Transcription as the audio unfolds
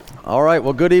All right,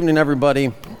 well, good evening,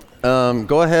 everybody.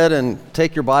 Go ahead and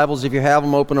take your Bibles. If you have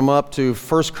them, open them up to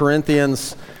 1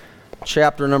 Corinthians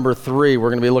chapter number 3. We're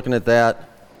going to be looking at that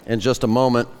in just a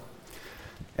moment.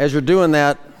 As you're doing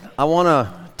that, I want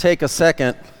to take a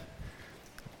second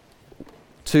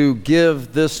to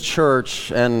give this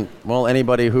church and, well,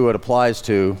 anybody who it applies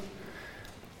to,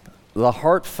 the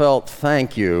heartfelt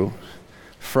thank you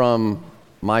from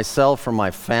myself, from my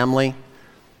family.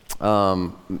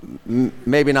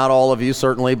 Maybe not all of you,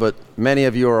 certainly, but many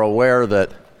of you are aware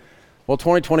that, well,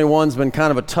 2021's been kind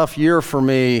of a tough year for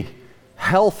me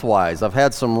health-wise. I've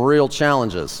had some real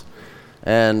challenges.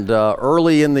 And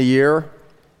early in the year,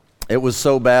 it was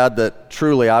so bad that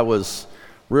truly I was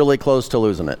really close to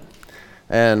losing it.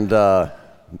 And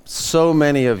so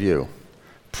many of you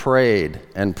prayed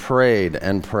and prayed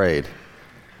and prayed.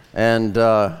 And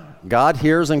God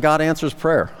hears and God answers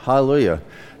prayer. Hallelujah.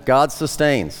 God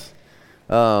sustains.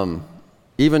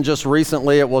 Even just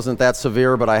recently, it wasn't that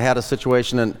severe, but I had a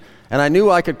situation, and I knew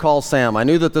I could call Sam. I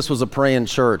knew that this was a praying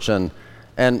church, and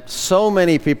so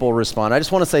many people respond. I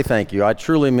just want to say thank you. I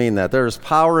truly mean that. There's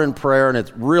power in prayer, and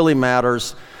it really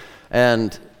matters.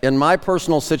 And in my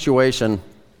personal situation,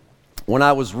 when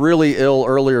I was really ill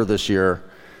earlier this year,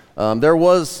 there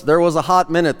was a hot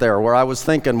minute there where I was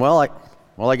thinking, well,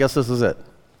 I guess this is it.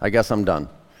 I guess I'm done.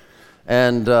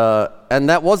 And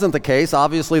that wasn't the case.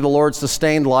 Obviously, the Lord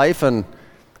sustained life, and,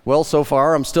 well, so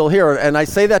far, I'm still here. And I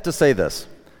say that to say this,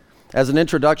 as an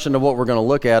introduction to what we're going to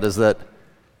look at, is that,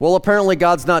 well, apparently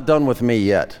God's not done with me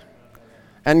yet.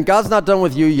 And God's not done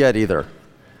with you yet either.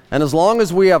 And as long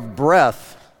as we have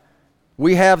breath,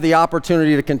 we have the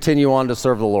opportunity to continue on to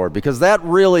serve the Lord, because that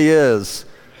really is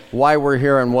why we're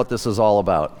here and what this is all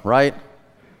about, right?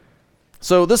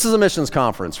 So this is a missions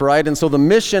conference, right? And so the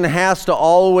mission has to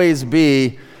always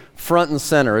be front and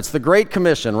center. It's the Great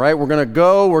Commission, right? We're going to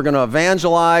go, we're going to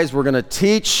evangelize, we're going to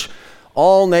teach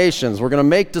all nations, we're going to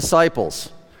make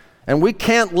disciples. And we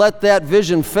can't let that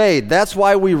vision fade. That's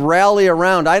why we rally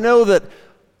around. I know that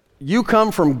you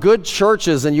come from good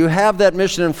churches and you have that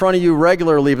mission in front of you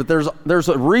regularly, but there's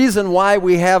a reason why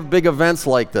we have big events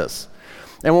like this.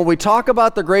 And when we talk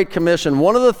about the Great Commission,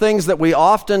 one of the things that we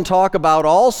often talk about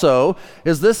also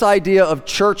is this idea of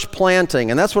church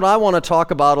planting. And that's what I want to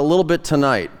talk about a little bit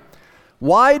tonight.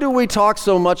 Why do we talk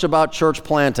so much about church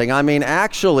planting? I mean,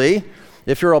 actually,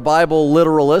 if you're a Bible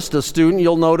literalist, a student,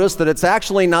 you'll notice that it's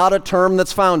actually not a term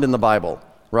that's found in the Bible,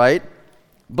 right?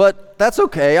 But that's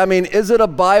okay. I mean, is it a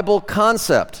Bible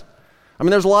concept? I mean,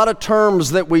 there's a lot of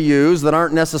terms that we use that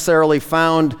aren't necessarily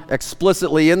found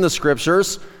explicitly in the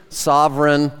Scriptures.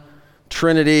 Sovereign,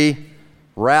 Trinity,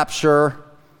 rapture,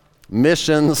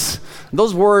 missions.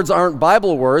 Those words aren't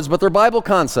Bible words, but they're Bible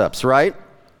concepts, right?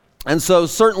 And so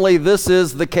certainly this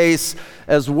is the case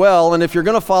as well. And if you're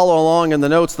going to follow along in the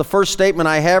notes, the first statement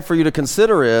I have for you to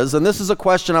consider is, and this is a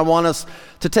question I want us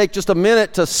to take just a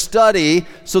minute to study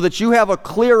so that you have a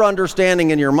clear understanding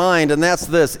in your mind, and that's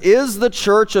this: is the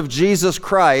Church of Jesus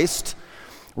Christ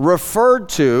referred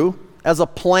to as a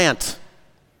plant?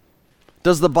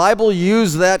 Does the Bible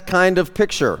use that kind of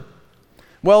picture?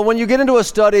 Well, when you get into a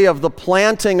study of the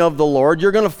planting of the Lord,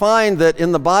 you're going to find that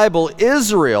in the Bible,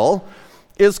 Israel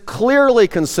is clearly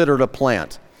considered a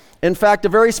plant. In fact, a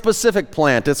very specific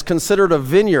plant. It's considered a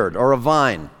vineyard or a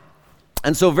vine.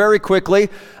 And so very quickly,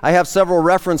 I have several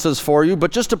references for you,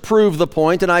 but just to prove the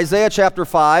point, in Isaiah chapter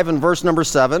 5 and verse number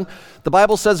 7, the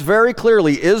Bible says very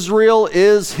clearly, Israel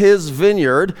is his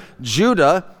vineyard,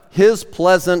 Judah his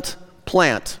pleasant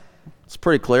plant. It's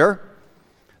pretty clear.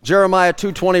 Jeremiah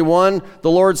 2:21,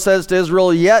 the Lord says to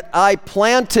Israel, "Yet I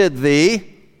planted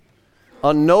thee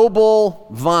a noble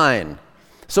vine."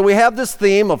 So we have this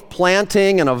theme of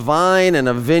planting and a vine and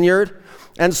a vineyard,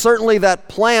 and certainly that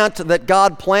plant that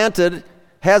God planted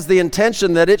has the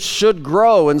intention that it should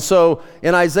grow. And so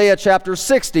in Isaiah chapter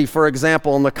 60, for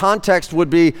example, and the context would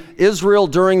be Israel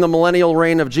during the millennial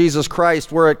reign of Jesus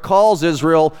Christ, where it calls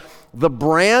Israel the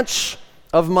branch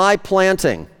of my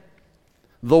planting,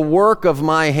 the work of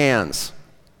my hands.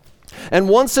 And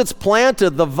once it's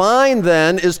planted, the vine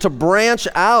then is to branch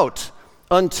out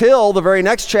until the very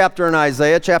next chapter in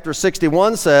Isaiah, chapter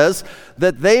 61, says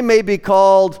that they may be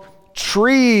called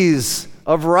trees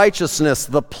of righteousness,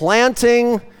 the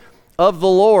planting of the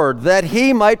Lord, that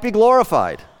he might be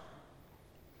glorified.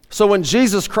 So when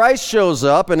Jesus Christ shows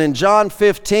up, and in John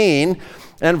 15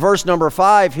 and verse number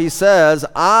 5, he says,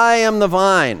 "I am the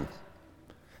vine,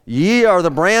 ye are the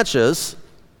branches."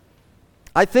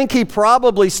 I think he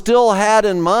probably still had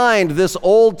in mind this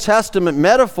Old Testament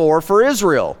metaphor for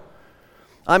Israel.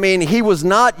 I mean, he was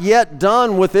not yet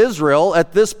done with Israel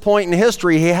at this point in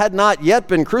history. He had not yet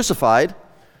been crucified.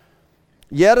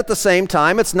 Yet at the same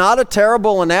time, it's not a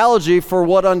terrible analogy for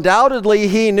what undoubtedly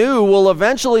he knew will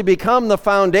eventually become the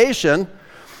foundation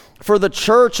for the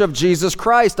church of Jesus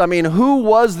Christ. I mean, who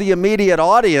was the immediate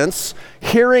audience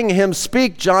hearing him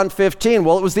speak John 15?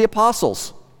 Well, it was the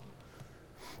apostles.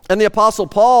 And the Apostle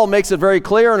Paul makes it very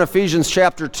clear in Ephesians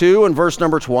chapter 2 and verse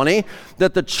number 20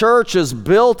 that the church is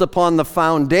built upon the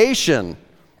foundation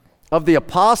of the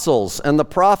apostles and the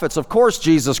prophets, of course,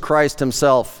 Jesus Christ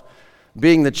himself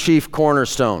being the chief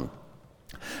cornerstone.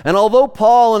 And although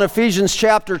Paul in Ephesians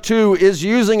chapter 2 is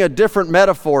using a different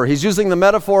metaphor, he's using the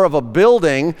metaphor of a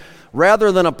building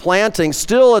rather than a planting,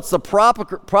 still it's the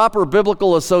proper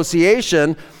biblical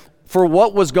association for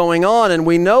what was going on. And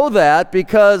we know that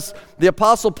because the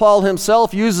Apostle Paul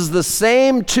himself uses the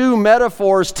same two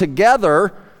metaphors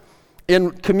together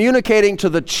in communicating to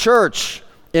the church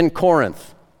in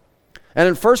Corinth. And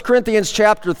in 1 Corinthians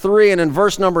chapter 3 and in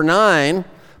verse number 9,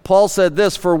 Paul said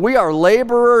this, "For we are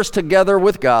laborers together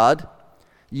with God.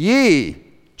 Ye,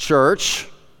 church,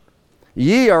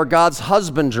 ye are God's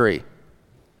husbandry.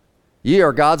 Ye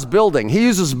are God's building." He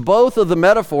uses both of the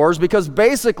metaphors because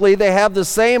basically they have the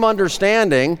same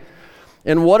understanding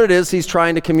in what it is he's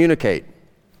trying to communicate.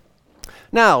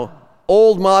 Now,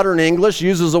 Old Modern English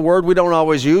uses a word we don't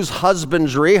always use,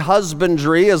 husbandry.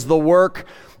 Husbandry is the work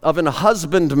of an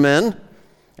husbandman.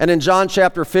 And in John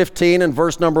chapter 15 and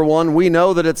verse number 1, we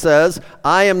know that it says,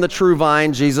 "I am the true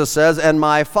vine," Jesus says, "and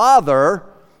my Father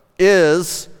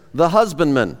is the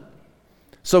husbandman."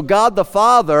 So God the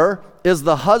Father is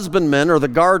the husbandman or the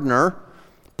gardener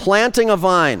planting a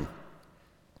vine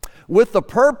with the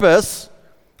purpose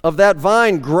of that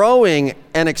vine growing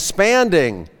and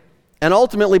expanding and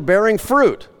ultimately bearing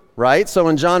fruit, right? So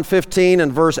in John 15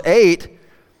 and verse 8,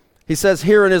 he says,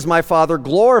 "Herein is my Father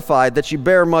glorified, that ye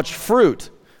bear much fruit.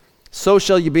 So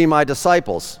shall you be my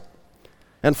disciples."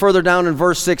 And further down in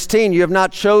verse 16, "You have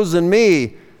not chosen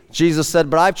me," Jesus said,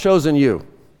 "but I've chosen you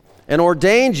and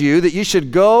ordained you that you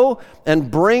should go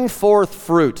and bring forth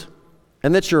fruit,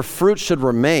 and that your fruit should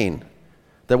remain,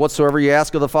 that whatsoever you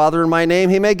ask of the Father in my name,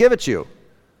 he may give it you."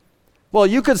 Well,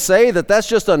 you could say that that's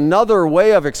just another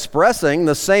way of expressing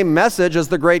the same message as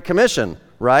the Great Commission,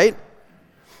 right?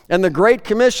 And the Great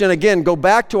Commission, again, go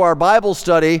back to our Bible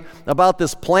study about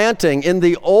this planting in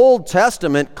the Old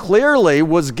Testament, clearly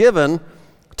was given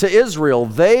to Israel.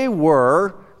 They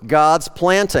were God's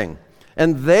planting,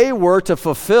 and they were to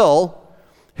fulfill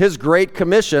his Great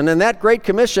Commission. And that Great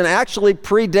Commission actually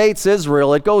predates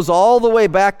Israel. It goes all the way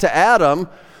back to Adam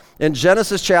in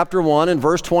Genesis chapter 1 and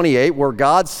verse 28, where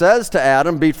God says to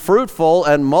Adam, "Be fruitful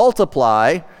and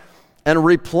multiply and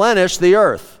replenish the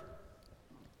earth."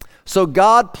 So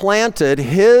God planted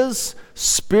his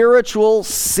spiritual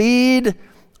seed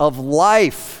of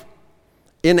life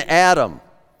in Adam.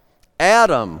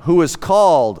 Adam, who is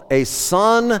called a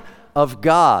son of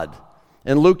God,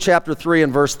 in Luke chapter 3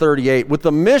 and verse 38, with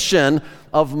the mission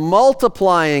of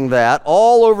multiplying that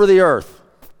all over the earth.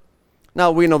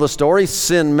 Now, we know the story.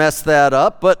 Sin messed that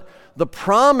up, but the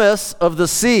promise of the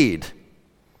seed,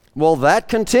 well, that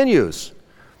continues.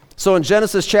 So in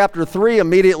Genesis chapter 3,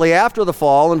 immediately after the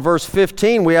fall, in verse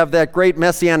 15, we have that great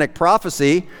messianic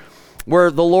prophecy where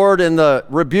the Lord, in the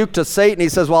rebuke to Satan, he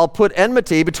says, "Well, I'll put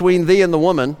enmity between thee and the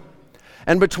woman,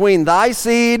 and between thy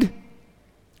seed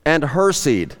and her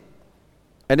seed.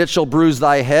 And it shall bruise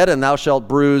thy head, and thou shalt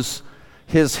bruise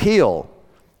his heel."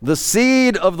 The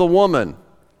seed of the woman.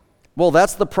 Well,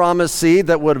 that's the promised seed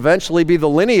that would eventually be the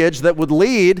lineage that would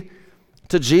lead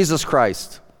to Jesus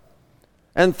Christ.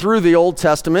 And through the Old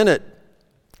Testament, it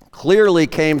clearly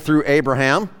came through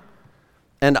Abraham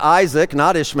and Isaac,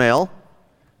 not Ishmael,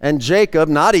 and Jacob,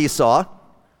 not Esau.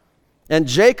 And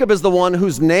Jacob is the one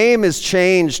whose name is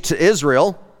changed to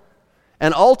Israel.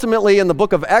 And ultimately, in the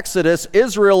book of Exodus,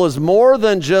 Israel is more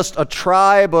than just a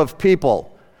tribe of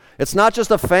people. It's not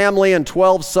just a family and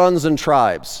 12 sons and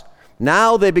tribes.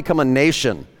 Now they become a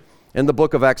nation in the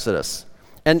book of Exodus.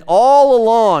 And all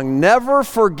along, never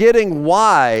forgetting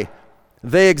why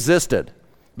they existed.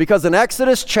 Because in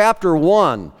Exodus chapter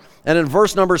 1 and in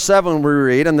verse number 7 we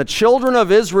read, "And the children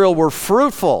of Israel were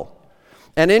fruitful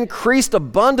and increased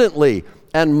abundantly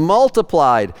and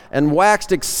multiplied and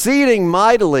waxed exceeding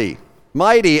mighty,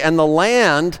 and the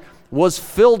land was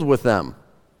filled with them."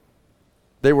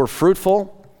 They were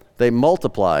fruitful, they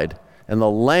multiplied, and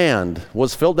the land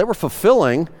was filled. They were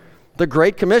fulfilling the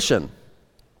Great Commission.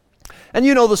 And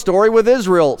you know the story with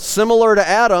Israel. Similar to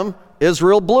Adam,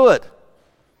 Israel blew it.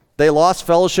 They lost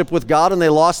fellowship with God and they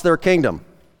lost their kingdom.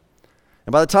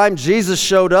 And by the time Jesus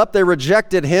showed up, they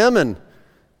rejected him, and,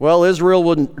 well,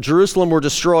 Jerusalem were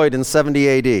destroyed in 70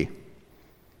 AD.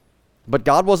 But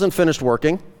God wasn't finished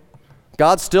working.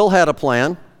 God still had a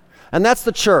plan, and that's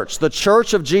the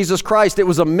church of Jesus Christ. It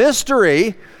was a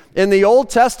mystery in the Old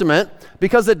Testament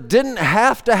because it didn't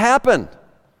have to happen,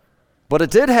 but it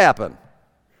did happen.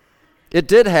 It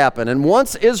did happen, and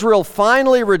once Israel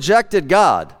finally rejected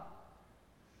God,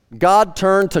 God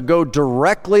turned to go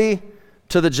directly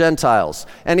to the Gentiles.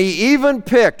 And he even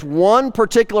picked one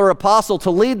particular apostle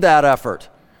to lead that effort,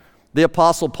 the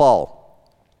Apostle Paul.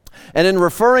 And in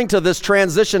referring to this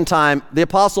transition time, the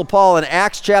Apostle Paul in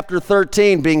Acts chapter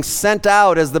 13 being sent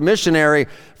out as the missionary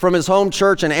from his home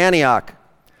church in Antioch.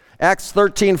 Acts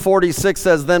 13:46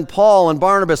 says, "Then Paul and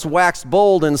Barnabas waxed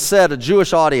bold and said," a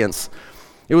Jewish audience,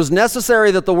 "It was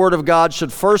necessary that the word of God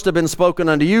should first have been spoken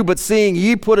unto you, but seeing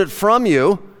ye put it from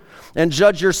you, and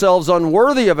judge yourselves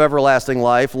unworthy of everlasting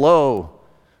life, lo,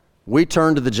 we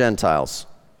turn to the Gentiles."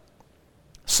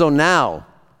 So now,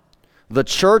 the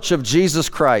church of Jesus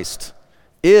Christ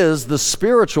is the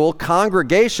spiritual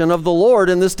congregation of the Lord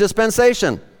in this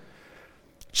dispensation.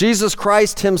 Jesus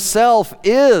Christ himself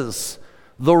is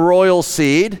the royal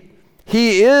seed.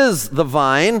 He is the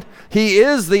vine. He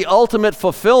is the ultimate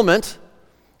fulfillment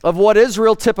of what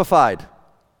Israel typified.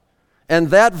 And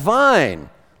that vine,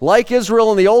 like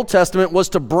Israel in the Old Testament, was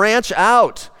to branch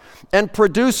out and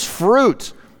produce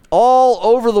fruit all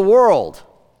over the world.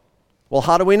 Well,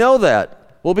 how do we know that?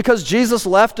 Well, because Jesus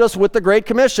left us with the Great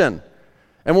Commission.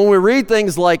 And when we read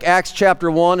things like Acts chapter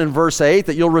 1 and verse 8,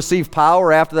 that you'll receive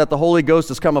power after that the Holy Ghost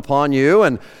has come upon you,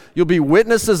 and you'll be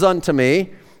witnesses unto me,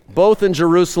 both in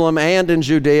Jerusalem and in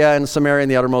Judea and Samaria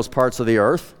and the uttermost parts of the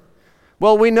earth.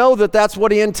 Well, we know that that's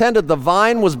what he intended. The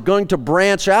vine was going to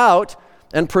branch out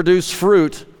and produce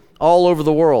fruit all over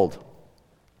the world.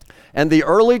 And the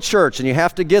early church, and you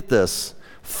have to get this,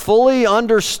 fully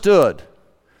understood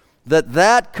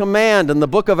that command in the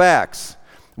book of Acts,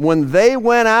 when they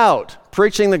went out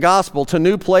preaching the gospel to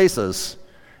new places,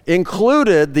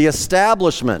 included the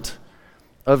establishment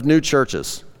of new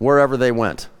churches wherever they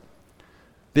went.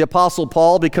 The Apostle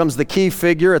Paul becomes the key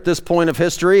figure at this point of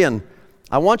history, and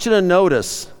I want you to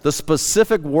notice the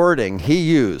specific wording he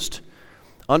used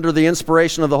under the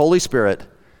inspiration of the Holy Spirit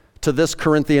to this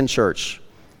Corinthian church.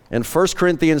 In 1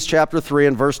 Corinthians chapter 3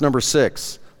 and verse number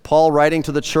 6, Paul, writing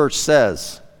to the church,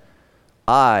 says,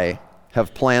 "I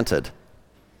have planted,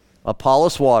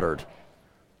 Apollos watered,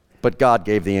 but God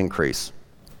gave the increase."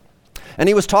 And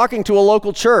he was talking to a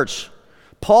local church.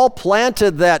 Paul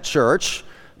planted that church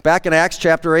back in Acts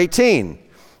chapter 18.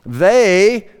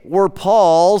 They were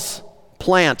Paul's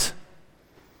plant.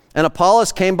 And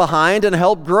Apollos came behind and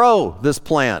helped grow this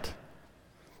plant.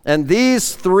 And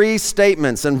these three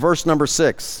statements in verse number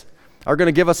 6 are going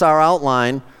to give us our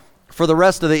outline for the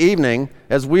rest of the evening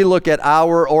as we look at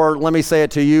our, or let me say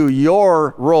it to you,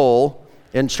 your role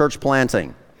in church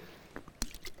planting.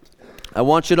 I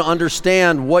want you to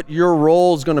understand what your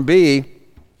role is going to be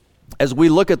as we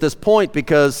look at this point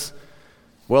because,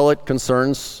 well, it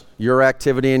concerns your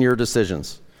activity and your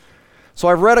decisions. So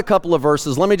I've read a couple of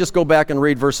verses. Let me just go back and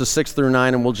read verses 6 through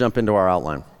 9 and we'll jump into our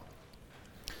outline.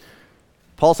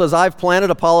 Paul says, "I've planted,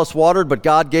 Apollos watered, but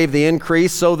God gave the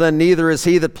increase. So then neither is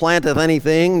he that planteth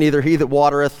anything, neither he that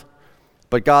watereth,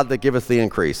 but God that giveth the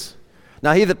increase.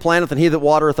 Now he that planteth and he that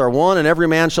watereth are one, and every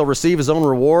man shall receive his own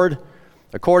reward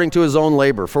according to his own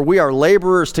labor. For we are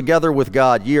laborers together with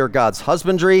God. Ye are God's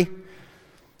husbandry,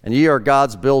 and ye are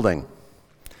God's building."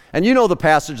 And you know the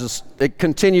passage, it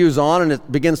continues on and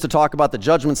it begins to talk about the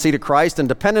judgment seat of Christ. And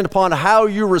dependent upon how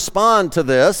you respond to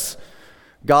this,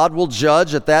 God will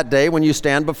judge at that day when you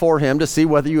stand before him to see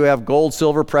whether you have gold,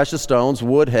 silver, precious stones,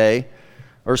 wood, hay,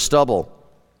 or stubble.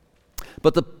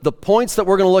 But the points that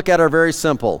we're going to look at are very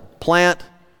simple. Plant,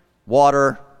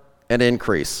 water, and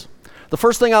increase. The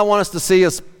first thing I want us to see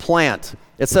is plant.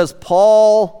 It says,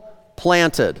 Paul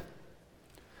planted.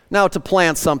 Now, to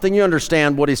plant something, you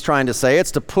understand what he's trying to say.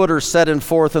 It's to put or set in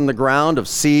forth in the ground of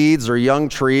seeds or young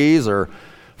trees, or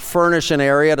furnish an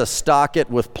area to stock it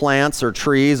with plants or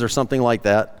trees or something like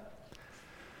that.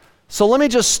 So let me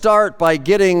just start by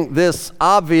getting this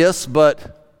obvious,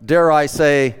 but dare I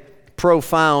say,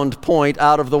 profound point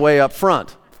out of the way up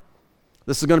front.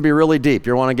 This is going to be really deep.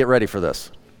 You want to get ready for this.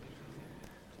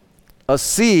 A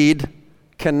seed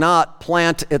cannot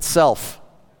plant itself.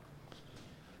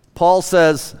 Paul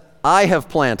says, "I have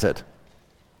planted."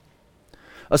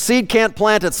 A seed can't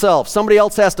plant itself. Somebody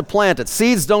else has to plant it.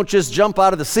 Seeds don't just jump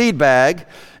out of the seed bag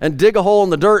and dig a hole in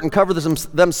the dirt and cover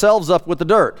themselves up with the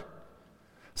dirt.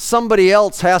 Somebody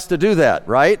else has to do that,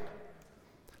 right?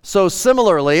 So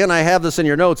similarly, and I have this in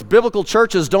your notes, biblical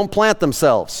churches don't plant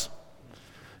themselves.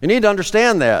 You need to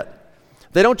understand that.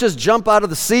 They don't just jump out of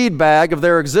the seed bag of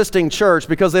their existing church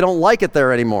because they don't like it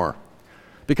there anymore.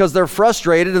 because they're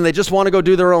frustrated and they just want to go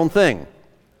do their own thing.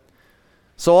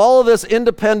 So all of this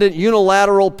independent,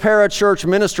 unilateral, parachurch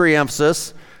ministry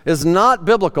emphasis is not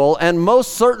biblical, and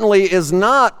most certainly is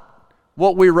not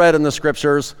what we read in the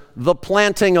scriptures, the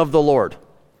planting of the Lord.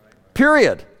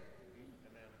 Period.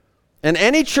 And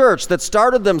any church that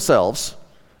started themselves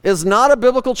is not a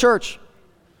biblical church.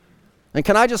 And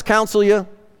can I just counsel you?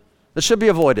 This should be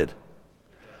avoided.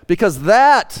 Because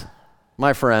that,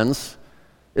 my friends,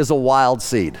 is a wild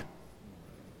seed.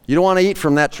 You don't want to eat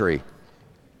from that tree.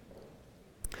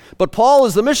 But Paul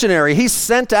is the missionary. He's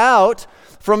sent out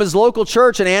from his local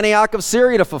church in Antioch of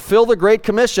Syria to fulfill the Great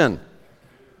Commission.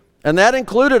 And that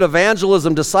included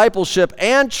evangelism, discipleship,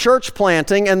 and church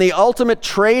planting, and the ultimate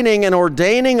training and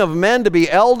ordaining of men to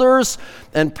be elders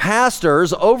and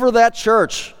pastors over that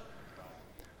church.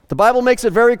 The Bible makes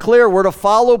it very clear we're to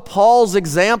follow Paul's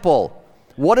example.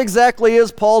 What exactly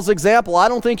is Paul's example? I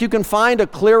don't think you can find a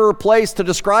clearer place to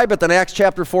describe it than Acts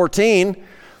chapter 14,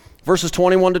 verses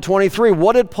 21 to 23.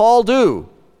 What did Paul do?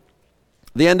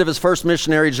 The end of his first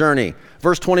missionary journey.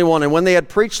 Verse 21, and when they had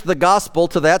preached the gospel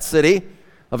to that city,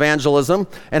 evangelism,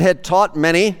 and had taught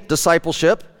many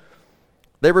discipleship,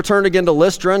 they returned again to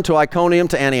Lystra and to Iconium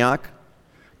to Antioch,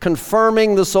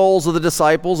 confirming the souls of the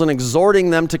disciples and exhorting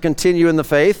them to continue in the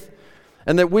faith,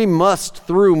 and that we must,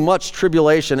 through much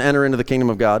tribulation, enter into the kingdom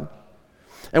of God.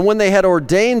 And when they had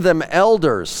ordained them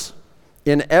elders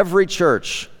in every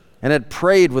church and had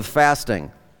prayed with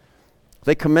fasting,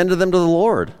 they commended them to the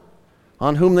Lord,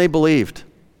 on whom they believed.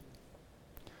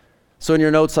 So in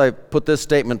your notes I put this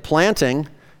statement: planting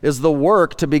is the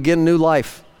work to begin new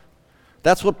life.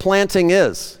 That's what planting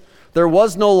is. There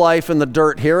was no life in the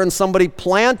dirt here, and somebody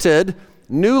planted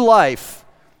new life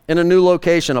in a new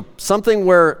location, something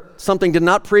where something did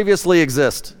not previously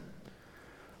exist.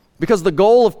 Because the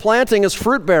goal of planting is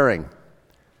fruit bearing.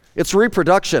 It's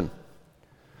reproduction.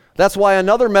 That's why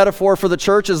another metaphor for the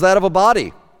church is that of a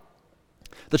body.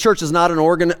 The church is not an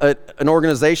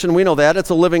organization. We know that. It's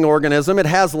a living organism. It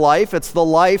has life. It's the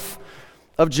life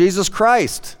of Jesus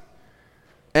Christ.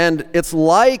 And it's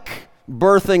like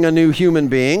birthing a new human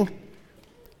being.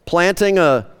 Planting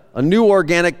a new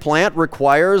organic plant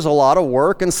requires a lot of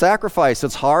work and sacrifice.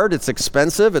 It's hard, it's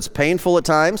expensive, it's painful at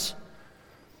times.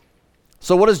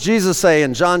 So what does Jesus say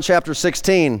in John chapter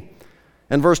 16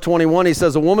 and verse 21? He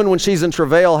says, a woman when she's in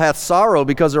travail hath sorrow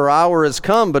because her hour is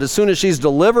come, but as soon as she's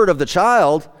delivered of the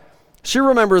child, she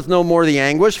remembereth no more the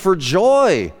anguish for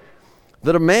joy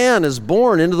that a man is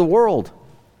born into the world.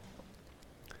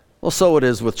 Well, so it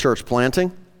is with church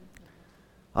planting.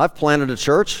 I've planted a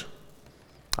church.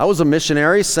 I was a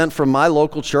missionary sent from my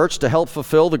local church to help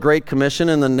fulfill the Great Commission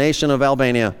in the nation of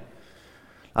Albania.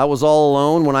 I was all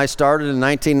alone when I started in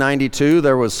 1992.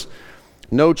 There was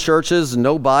no churches,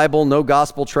 no Bible, no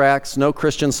gospel tracts, no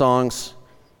Christian songs,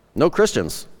 no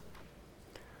Christians.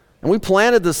 And we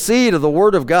planted the seed of the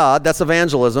Word of God, that's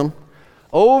evangelism,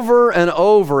 over and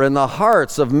over in the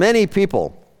hearts of many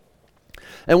people.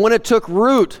 And when it took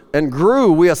root and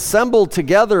grew, we assembled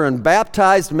together and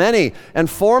baptized many and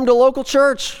formed a local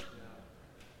church.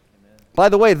 By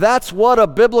the way, that's what a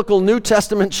biblical New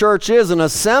Testament church is, an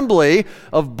assembly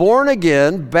of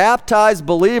born-again, baptized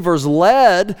believers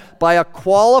led by a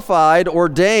qualified,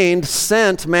 ordained,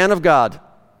 sent man of God.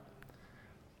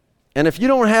 And if you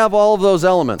don't have all of those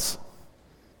elements,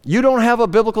 you don't have a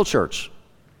biblical church,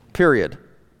 period.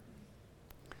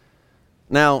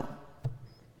 Now,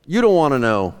 you don't want to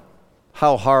know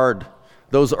how hard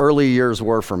those early years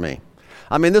were for me.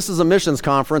 I mean, this is a missions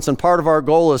conference, and part of our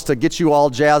goal is to get you all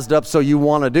jazzed up so you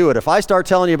want to do it. If I start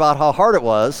telling you about how hard it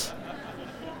was,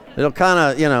 it'll kind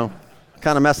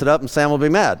of mess it up, and Sam will be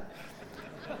mad.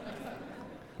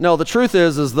 No, the truth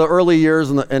is the early years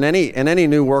in any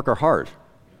new work are hard.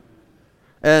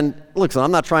 And listen,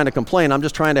 I'm not trying to complain. I'm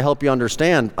just trying to help you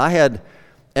understand. I had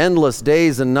endless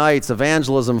days and nights,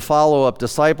 evangelism, follow-up,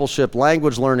 discipleship,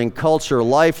 language learning, culture,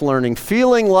 life learning,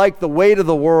 feeling like the weight of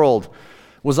the world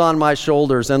was on my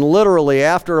shoulders. And literally,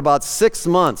 after about 6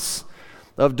 months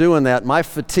of doing that, my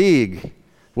fatigue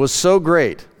was so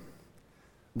great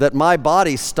that my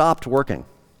body stopped working.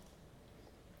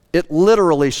 It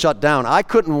literally shut down. I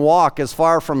couldn't walk as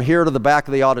far from here to the back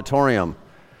of the auditorium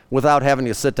without having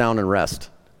to sit down and rest.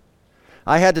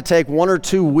 I had to take 1 or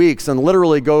 2 weeks and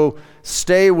literally go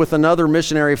stay with another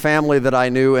missionary family that I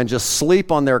knew and just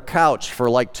sleep on their couch for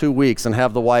like 2 weeks and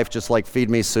have the wife just like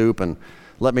feed me soup and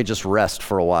let me just rest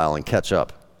for a while and catch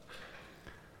up.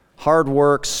 Hard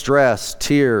work, stress,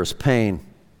 tears, pain.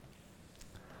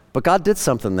 But God did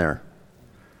something there.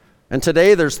 And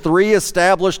today there's 3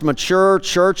 established, mature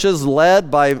churches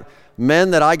led by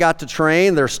men that I got to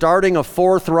train. They're starting a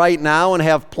fourth right now and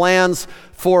have plans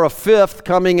for a fifth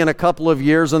coming in a couple of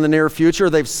years in the near future.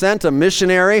 They've sent a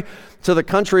missionary to the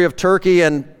country of Turkey,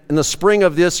 and in the spring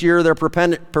of this year, they're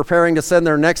preparing to send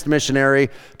their next missionary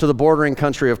to the bordering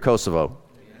country of Kosovo.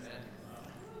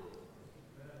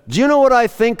 Do you know what I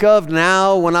think of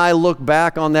now when I look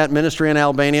back on that ministry in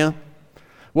Albania?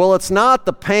 Well, it's not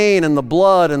the pain and the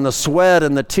blood and the sweat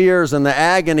and the tears and the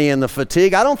agony and the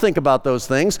fatigue. I don't think about those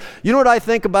things. You know what I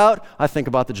think about? I think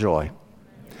about the joy.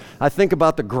 I think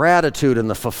about the gratitude and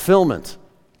the fulfillment.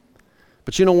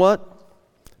 But you know what?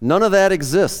 None of that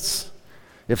exists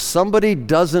if somebody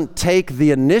doesn't take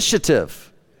the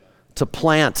initiative to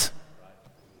plant.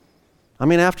 I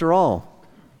mean, after all,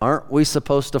 aren't we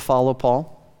supposed to follow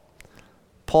Paul?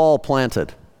 Paul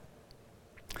planted.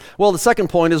 Well, the second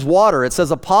point is water. It says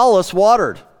Apollos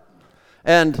watered.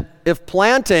 And if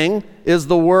planting is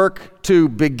the work to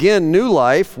begin new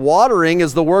life, watering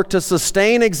is the work to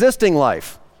sustain existing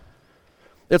life.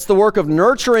 It's the work of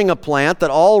nurturing a plant that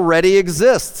already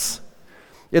exists.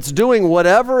 It's doing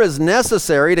whatever is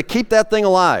necessary to keep that thing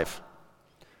alive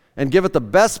and give it the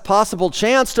best possible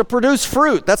chance to produce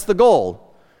fruit. That's the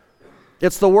goal.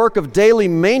 It's the work of daily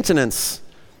maintenance,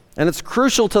 and it's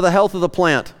crucial to the health of the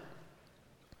plant.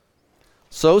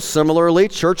 So similarly,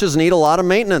 churches need a lot of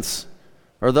maintenance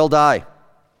or they'll die.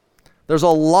 There's a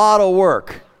lot of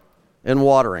work in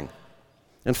watering.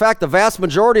 In fact, the vast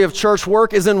majority of church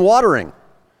work is in watering.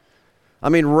 I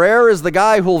mean, rare is the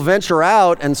guy who'll venture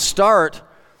out and start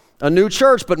a new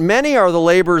church, but many are the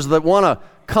laborers that want to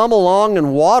come along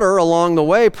and water along the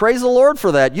way. Praise the Lord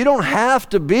for that. You don't have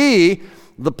to be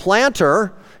the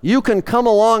planter. You can come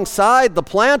alongside the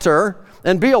planter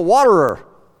and be a waterer.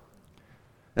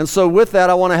 And so with that,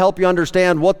 I want to help you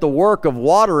understand what the work of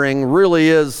watering really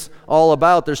is all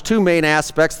about. There's two main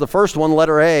aspects. The first one,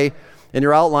 letter A, in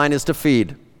your outline, is to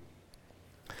feed.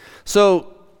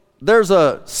 So there's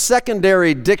a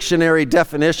secondary dictionary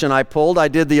definition I pulled. I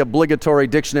did the obligatory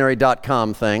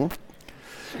dictionary.com thing.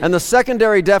 And the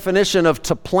secondary definition of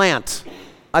to plant,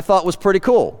 I thought was pretty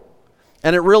cool.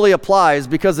 And it really applies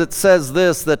because it says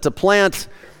this, that to plant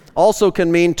also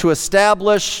can mean to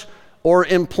establish or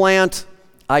implant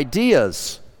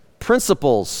ideas,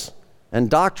 principles, and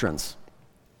doctrines.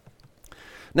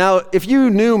 Now, if you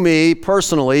knew me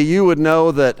personally, you would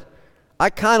know that I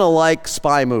kind of like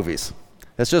spy movies.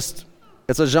 It's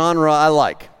a genre I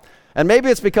like. And maybe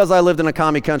it's because I lived in a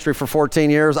commie country for 14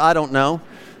 years, I don't know.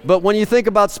 But when you think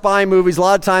about spy movies, a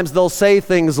lot of times they'll say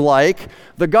things like,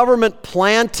 the government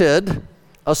planted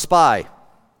a spy,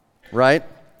 right?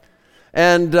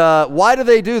 And why do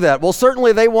they do that? Well,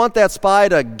 certainly they want that spy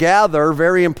to gather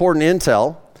very important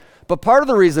intel. But part of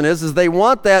the reason is they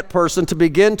want that person to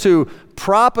begin to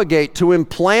propagate, to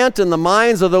implant in the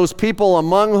minds of those people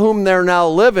among whom they're now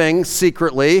living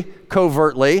secretly,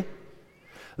 covertly,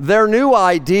 their new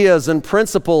ideas and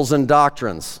principles and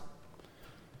doctrines.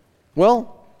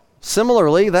 Well,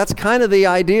 similarly, that's kind of the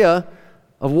idea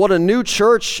of what a new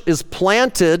church is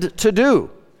planted to do.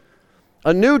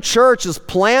 A new church is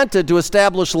planted to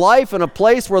establish life in a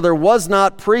place where there was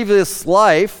not previous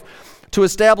life, to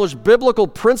establish biblical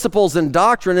principles and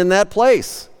doctrine in that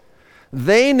place.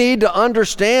 They need to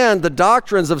understand the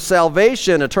doctrines of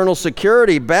salvation, eternal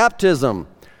security, baptism,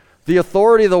 the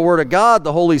authority of the Word of God,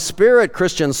 the Holy Spirit,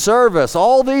 Christian service,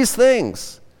 all these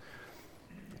things.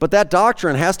 But that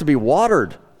doctrine has to be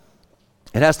watered.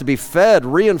 It has to be fed,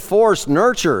 reinforced,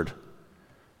 nurtured,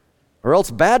 or else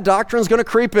bad doctrine is going to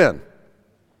creep in.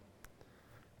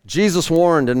 Jesus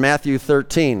warned in Matthew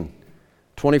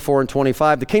 13:24 and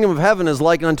 25, the kingdom of heaven is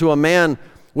likened unto a man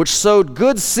which sowed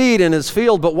good seed in his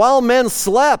field, but while men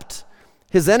slept,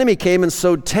 his enemy came and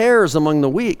sowed tares among the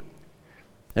wheat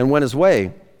and went his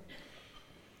way.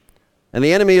 And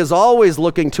the enemy is always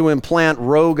looking to implant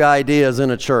rogue ideas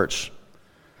in a church.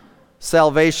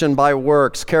 Salvation by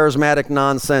works, charismatic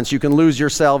nonsense. You can lose your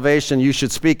salvation. You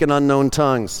should speak in unknown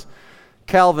tongues.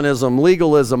 Calvinism,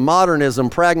 legalism, modernism,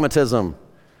 pragmatism.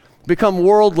 Become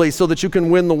worldly so that you can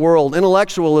win the world.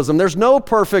 Intellectualism. There's no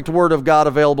perfect word of God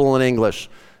available in English,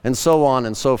 and so on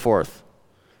and so forth.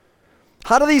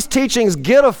 How do these teachings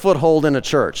get a foothold in a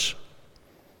church?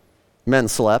 Men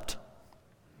slept.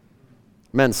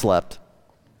 Men slept.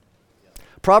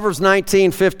 Proverbs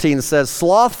 19:15 says,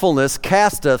 slothfulness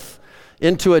casteth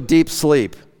into a deep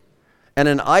sleep, and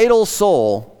an idle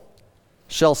soul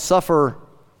shall suffer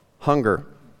hunger.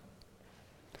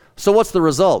 So what's the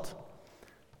result?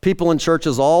 People in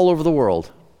churches all over the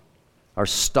world are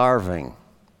starving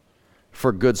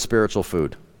for good spiritual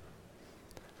food.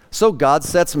 So God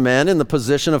sets men in the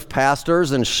position of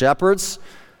pastors and shepherds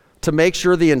to make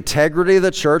sure the integrity of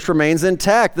the church remains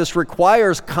intact. This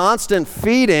requires constant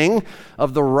feeding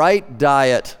of the right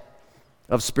diet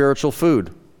of spiritual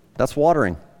food. That's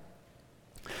watering.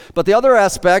 But the other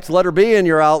aspect, letter B in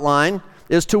your outline,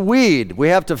 is to weed. We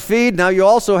have to feed. Now you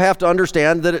also have to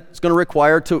understand that it's going to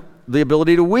require the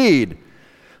ability to weed.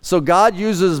 So God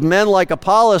uses men like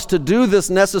Apollos to do this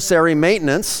necessary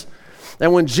maintenance.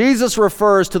 And when Jesus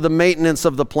refers to the maintenance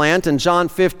of the plant in John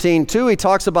 15:2, he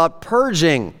talks about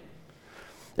purging.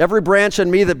 Every branch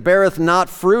in me that beareth not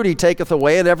fruit, he taketh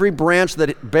away, and every branch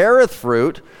that beareth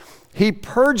fruit, he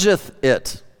purgeth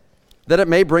it, that it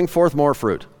may bring forth more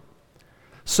fruit.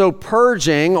 So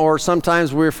purging, or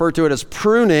sometimes we refer to it as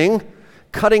pruning,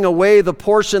 cutting away the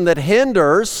portion that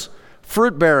hinders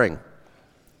fruit bearing.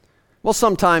 Well,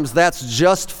 sometimes that's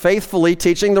just faithfully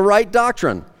teaching the right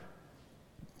doctrine.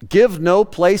 Give no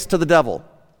place to the devil.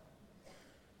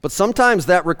 But sometimes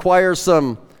that requires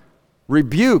some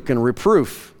rebuke and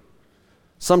reproof.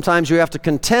 Sometimes you have to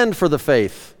contend for the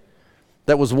faith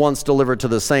that was once delivered to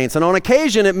the saints. And on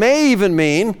occasion, it may even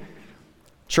mean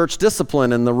church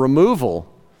discipline and the removal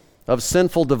of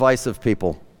sinful, divisive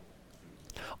people.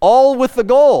 All with the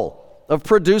goal of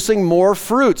producing more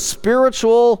fruit,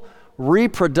 spiritual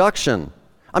reproduction.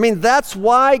 I mean, that's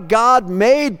why God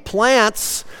made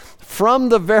plants from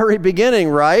the very beginning,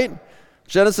 right?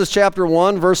 Genesis chapter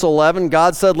 1, verse 11,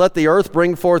 God said, "Let the earth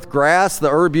bring forth grass, the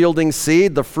herb yielding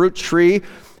seed, the fruit tree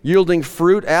yielding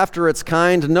fruit after its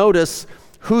kind." Notice,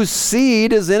 whose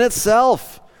seed is in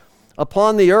itself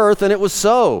upon the earth, and it was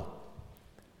so.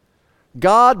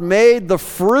 God made the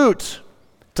fruit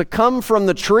to come from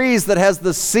the trees that has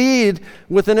the seed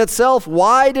within itself.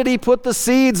 Why did he put the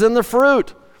seeds in the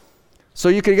fruit? So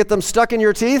you could get them stuck in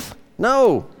your teeth?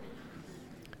 No.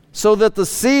 So that the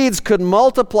seeds could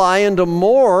multiply into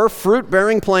more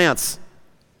fruit-bearing plants.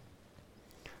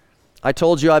 I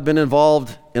told you I've been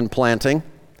involved in planting.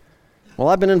 Well,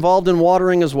 I've been involved in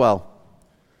watering as well.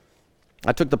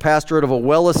 I took the pastorate of a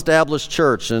well-established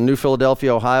church in New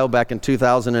Philadelphia, Ohio back in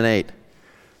 2008.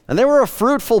 And they were a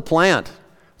fruitful plant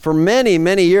for many,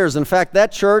 many years. In fact,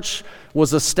 that church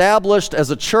was established as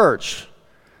a church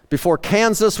before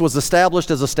Kansas was established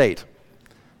as a state.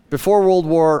 Before Civil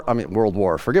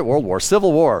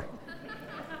War,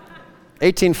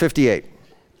 1858.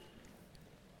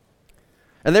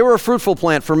 And they were a fruitful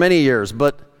plant for many years,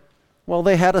 but, well,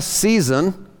 they had a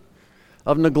season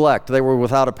of neglect. They were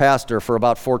without a pastor for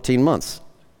about 14 months,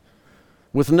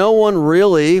 with no one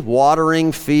really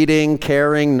watering, feeding,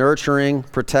 caring, nurturing,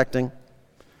 protecting.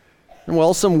 And,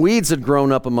 well, some weeds had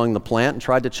grown up among the plant and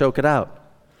tried to choke it out.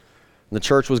 And the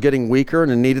church was getting weaker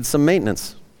and it needed some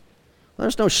maintenance.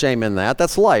 There's no shame in that.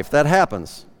 That's life. That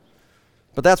happens.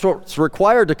 But that's what's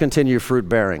required to continue fruit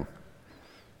bearing.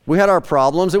 We had our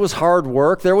problems. It was hard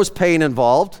work. There was pain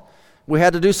involved. We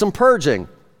had to do some purging.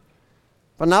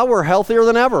 But now we're healthier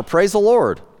than ever. Praise the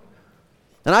Lord.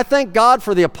 And I thank God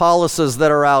for the Apolloses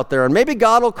that are out there. And maybe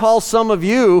God will call some of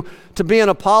you to be an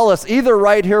Apollos, either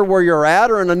right here where you're at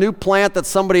or in a new plant that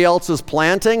somebody else is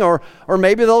planting, or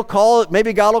maybe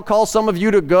God will call some of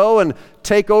you to go and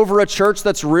take over a church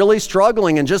that's really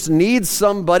struggling and just needs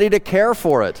somebody to care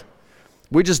for it.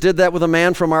 We just did that with a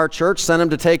man from our church, sent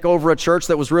him to take over a church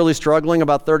that was really struggling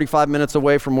about 35 minutes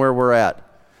away from where we're at.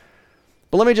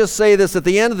 But let me just say this, at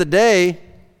the end of the day,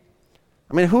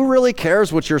 I mean, who really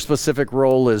cares what your specific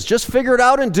role is? Just figure it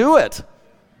out and do it.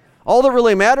 All that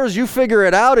really matters, you figure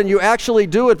it out and you actually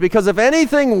do it, because if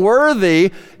anything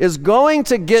worthy is going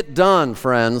to get done,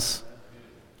 friends,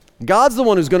 God's the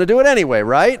one who's going to do it anyway,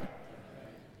 right?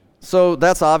 So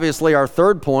that's obviously our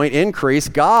third point, increase.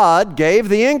 God gave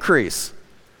the increase.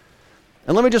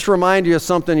 And let me just remind you of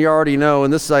something you already know,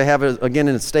 and this I have again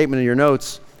in a statement in your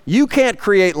notes. You can't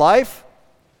create life.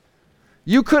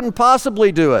 You couldn't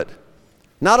possibly do it.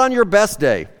 Not on your best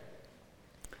day,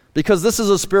 because this is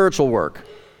a spiritual work.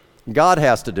 God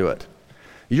has to do it.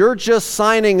 You're just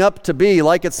signing up to be,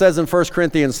 like it says in 1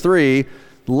 Corinthians 3,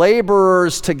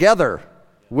 laborers together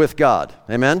with God.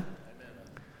 Amen?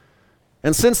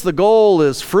 And since the goal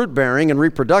is fruit bearing and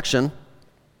reproduction,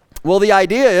 well, the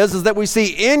idea is that we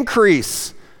see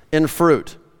increase in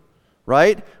fruit,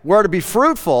 right? We're to be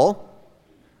fruitful,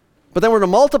 but then we're to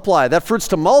multiply. That fruit's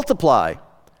to multiply.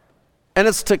 And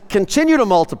it's to continue to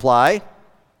multiply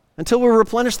until we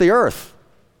replenish the earth.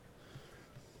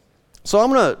 So I'm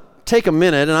going to take a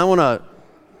minute and I want to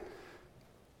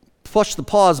push the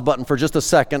pause button for just a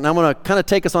second. And I'm going to kind of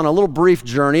take us on a little brief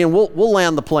journey, and we'll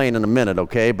land the plane in a minute,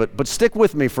 okay? But stick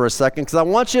with me for a second, because I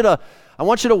want you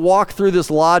to walk through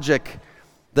this logic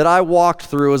that I walked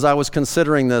through as I was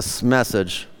considering this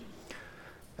message.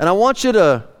 And I want you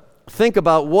to think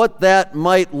about what that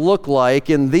might look like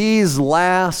in these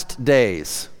last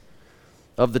days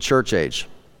of the church age.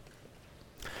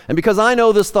 And because I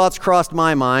know this thought's crossed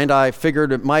my mind, I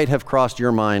figured it might have crossed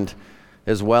your mind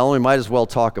as well. We might as well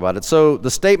talk about it. So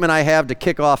the statement I have to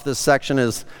kick off this section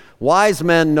is, wise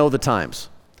men know the times.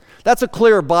 That's a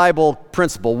clear Bible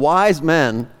principle. Wise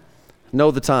men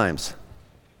know the times.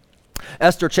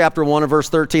 Esther chapter 1 and verse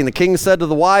 13, the king said to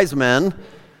the wise men,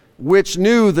 which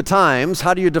knew the times.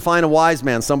 How do you define a wise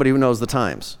man? Somebody who knows the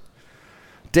times.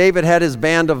 David had his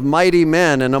band of mighty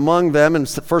men, and among them in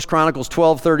 1 Chronicles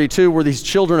 12:32 were these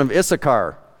children of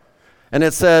Issachar. And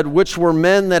it said, which were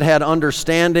men that had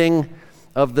understanding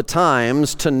of the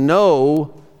times to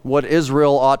know what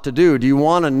Israel ought to do. Do you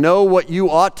want to know what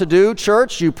you ought to do,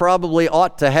 church? You probably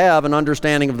ought to have an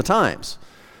understanding of the times.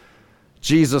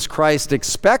 Jesus Christ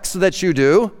expects that you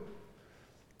do.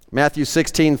 Matthew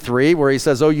 16:3, where he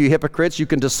says, oh, you hypocrites, you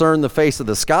can discern the face of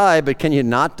the sky, but can you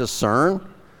not discern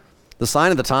the sign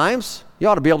of the times? You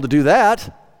ought to be able to do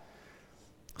that.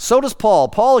 So does Paul.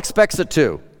 Paul expects it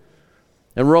too.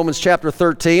 In Romans chapter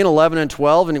 13, 11 and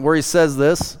 12, and where he says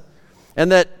this,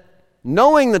 and that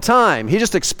knowing the time, he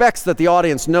just expects that the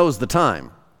audience knows the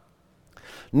time.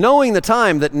 Knowing the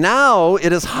time, that now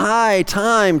it is high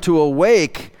time to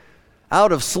awake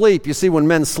out of sleep. You see, when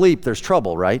men sleep, there's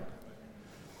trouble, right?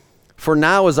 For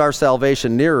now is our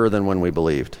salvation nearer than when we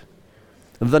believed.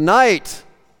 The night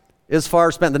is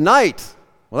far spent. The night,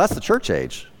 well, that's the church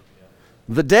age.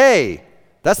 The day,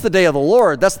 that's the day of the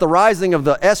Lord. That's the rising of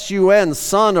the S-U-N,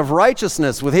 Son of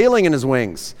Righteousness, with healing in his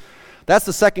wings. That's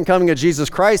the second coming of Jesus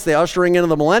Christ, the ushering into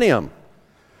the millennium.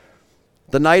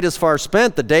 The night is far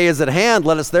spent. The day is at hand.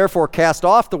 Let us therefore cast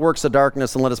off the works of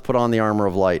darkness and let us put on the armor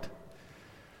of light.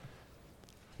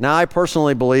 Now, I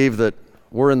personally believe that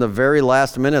we're in the very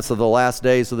last minutes of the last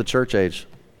days of the church age.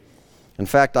 In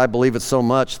fact, I believe it so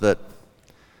much that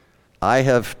I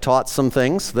have taught some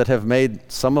things that have made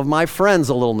some of my friends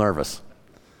a little nervous.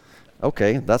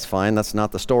 Okay, that's fine. That's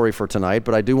not the story for tonight,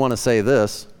 but I do want to say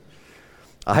this.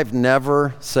 I've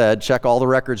never said, check all the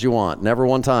records you want. Never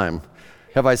one time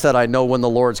have I said, I know when the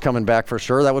Lord's coming back for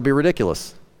sure. That would be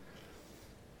ridiculous.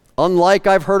 Unlike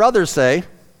I've heard others say,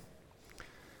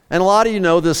 and a lot of you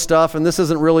know this stuff, and this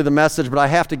isn't really the message, but I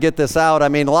have to get this out. I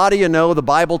mean, a lot of you know the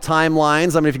Bible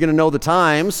timelines. I mean, if you're going to know the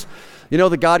times, you know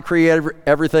that God created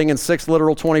everything in 6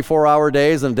 literal 24-hour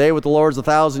days, and a day with the Lord is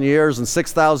 1,000 years, and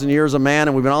 6,000 years of man,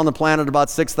 and we've been on the planet about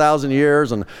 6,000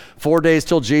 years, and 4 days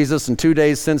till Jesus, and 2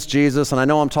 days since Jesus, and I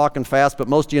know I'm talking fast, but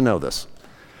most of you know this.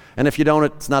 And if you don't,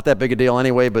 it's not that big a deal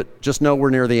anyway, but just know we're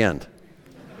near the end.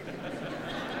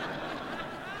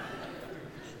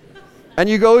 And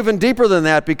you go even deeper than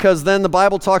that, because then the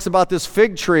Bible talks about this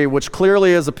fig tree, which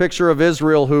clearly is a picture of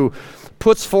Israel who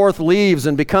puts forth leaves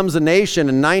and becomes a nation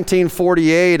in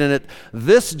 1948. And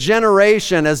this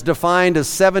generation, as defined as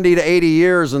 70 to 80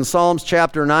 years in Psalms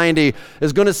chapter 90,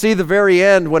 is going to see the very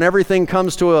end when everything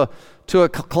comes to a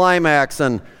climax.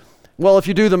 And well, if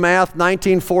you do the math,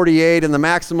 1948 and the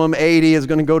maximum 80 is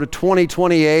going to go to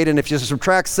 2028. And if you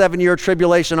subtract 7-year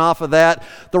tribulation off of that,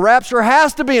 the rapture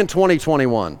has to be in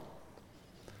 2021.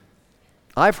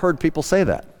 I've heard people say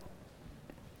that.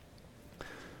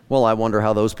 Well, I wonder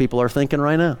how those people are thinking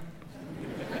right now.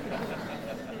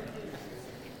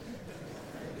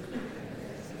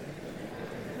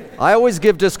 I always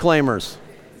give disclaimers.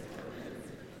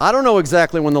 I don't know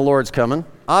exactly when the Lord's coming.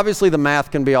 Obviously, the math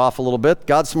can be off a little bit.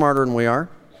 God's smarter than we are.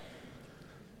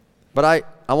 But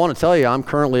I want to tell you, I'm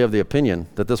currently of the opinion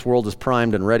that this world is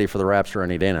primed and ready for the rapture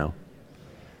any day now.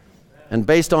 And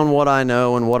based on what I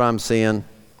know and what I'm seeing,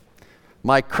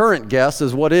 my current guess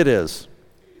is what it is.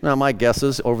 Now, my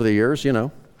guesses over the years,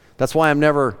 that's why I'm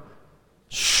never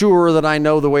sure that I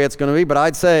know the way it's going to be, but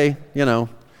I'd say,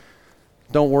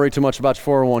 don't worry too much about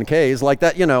your 401ks like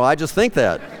that, I just think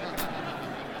that.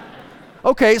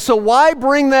 Okay, so why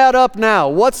bring that up now?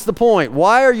 What's the point?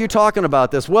 Why are you talking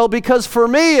about this? Well, because for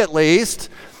me at least,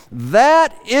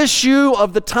 that issue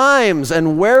of the times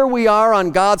and where we are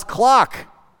on God's clock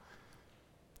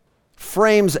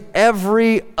frames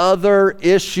every other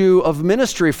issue of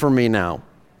ministry for me now.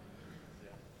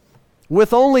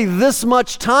 With only this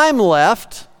much time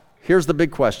left, here's the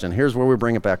big question. Here's where we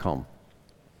bring it back home.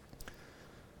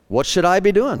 What should I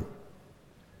be doing?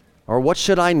 Or what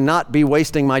should I not be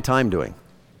wasting my time doing?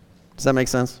 Does that make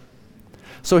sense?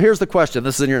 So here's the question.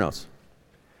 This is in your notes.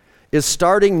 Is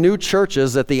starting new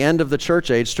churches at the end of the church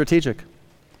age strategic?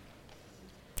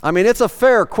 I mean, it's a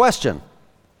fair question.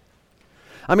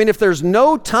 I mean, if there's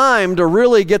no time to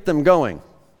really get them going,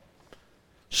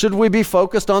 should we be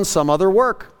focused on some other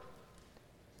work?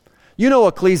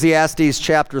 Ecclesiastes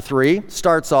chapter 3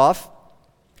 starts off,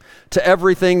 To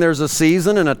everything there's a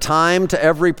season and a time to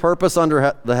every purpose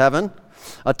under the heaven.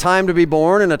 A time to be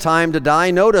born and a time to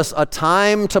die. Notice, a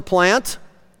time to plant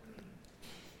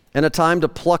and a time to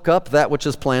pluck up that which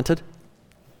is planted.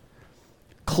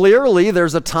 Clearly,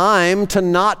 there's a time to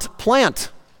not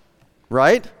plant,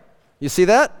 right? You see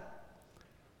that?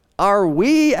 Are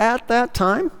we at that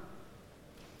time?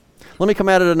 Let me come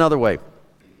at it another way.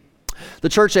 The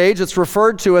church age, it's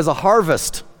referred to as a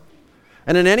harvest.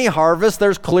 And in any harvest,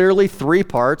 there's clearly three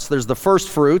parts. There's the first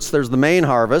fruits, there's the main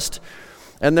harvest,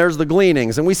 and there's the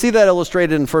gleanings. And we see that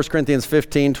illustrated in 1 Corinthians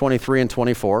 15, 23, and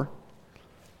 24.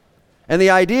 And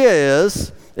the idea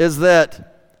is that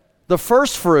the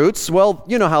first fruits, well,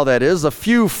 you know how that is. A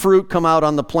few fruit come out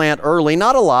on the plant early.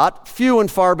 Not a lot, few and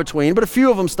far between, but a few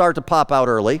of them start to pop out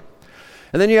early.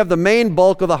 And then you have the main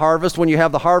bulk of the harvest when you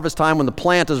have the harvest time when the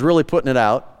plant is really putting it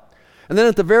out. And then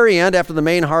at the very end, after the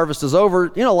main harvest is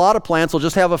over, a lot of plants will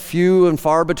just have a few and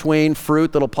far between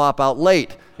fruit that'll pop out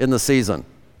late in the season.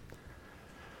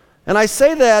 And I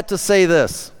say that to say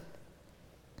this.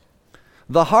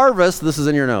 The harvest, this is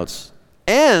in your notes,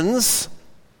 ends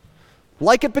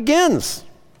like it begins.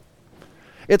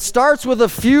 It starts with a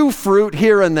few fruit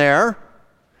here and there,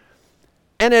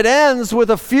 and it ends with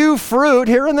a few fruit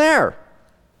here and there.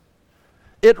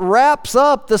 It wraps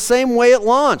up the same way it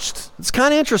launched. It's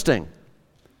kind of interesting.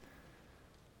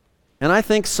 And I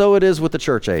think so it is with the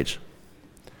church age.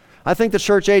 I think the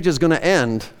church age is going to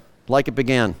end like it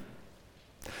began.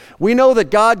 We know that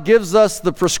God gives us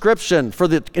the prescription for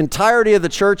the entirety of the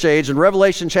church age in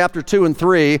Revelation chapter 2 and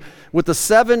 3, with the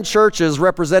 7 churches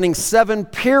representing 7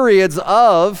 periods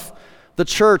of the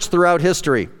church throughout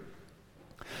history.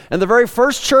 And the very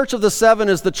first church of the 7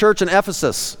 is the church in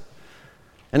Ephesus.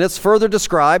 And it's further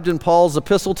described in Paul's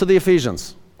epistle to the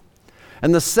Ephesians.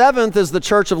 And the 7th is the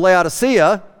church of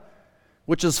Laodicea,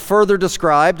 which is further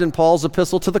described in Paul's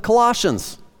epistle to the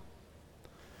Colossians.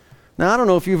 Now, I don't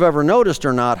know if you've ever noticed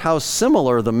or not how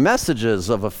similar the messages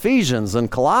of Ephesians and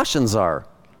Colossians are.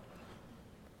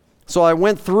 So I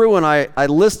went through and I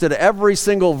listed every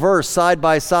single verse side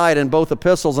by side in both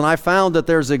epistles, and I found that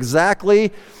there's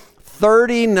exactly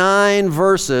 39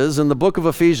 verses in the book of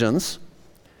Ephesians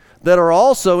that are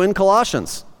also in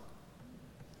Colossians.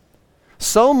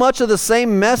 So much of the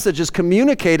same message is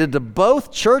communicated to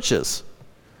both churches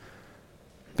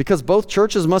because both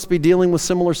churches must be dealing with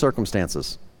similar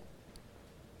circumstances.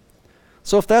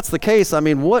 So if that's the case,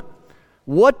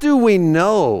 what do we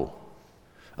know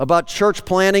about church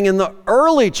planting in the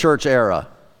early church era?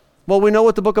 Well, we know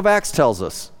what the book of Acts tells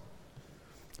us.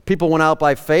 People went out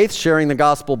by faith, sharing the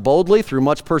gospel boldly through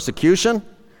much persecution.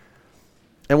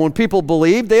 And when people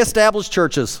believed, they established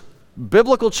churches,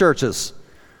 biblical churches,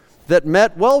 that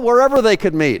met, wherever they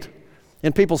could meet,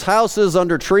 in people's houses,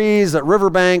 under trees, at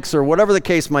riverbanks, or whatever the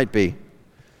case might be.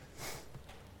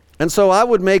 And so I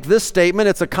would make this statement.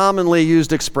 It's a commonly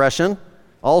used expression,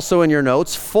 also in your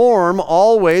notes. Form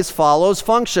always follows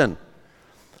function.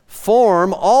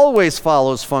 Form always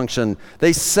follows function.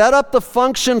 They set up the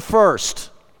function first.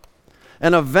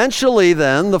 And eventually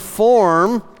then, the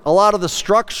form, a lot of the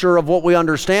structure of what we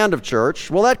understand of church,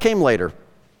 that came later.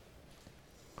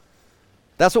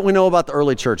 That's what we know about the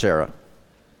early church era.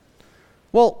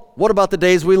 Well, what about the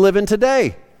days we live in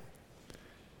today?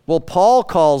 Well, Paul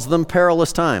calls them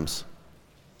perilous times.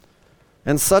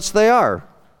 And such they are,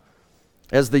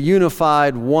 as the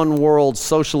unified one-world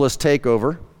socialist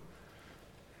takeover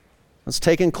has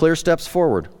taken clear steps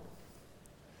forward.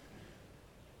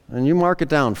 And you mark it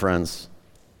down, friends.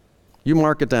 You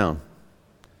mark it down.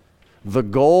 The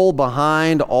goal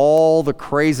behind all the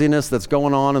craziness that's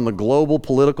going on in the global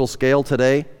political scale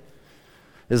today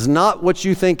is not what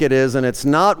you think it is, and it's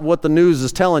not what the news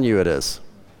is telling you it is.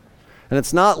 And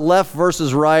it's not left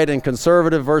versus right and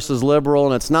conservative versus liberal,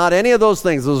 and it's not any of those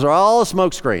things. Those are all a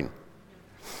smokescreen.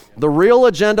 The real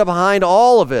agenda behind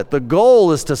all of it, the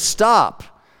goal is to stop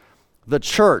the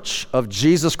church of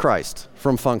Jesus Christ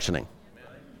from functioning.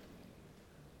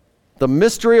 The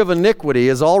mystery of iniquity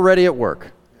is already at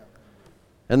work.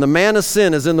 And the man of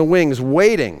sin is in the wings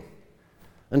waiting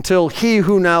until he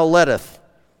who now letteth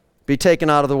be taken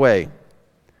out of the way.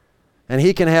 And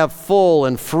he can have full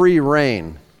and free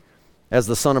reign as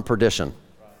the son of perdition.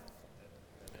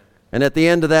 And at the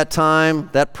end of that time,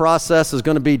 that process is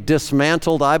going to be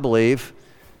dismantled, I believe,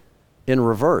 in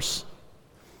reverse.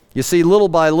 You see, little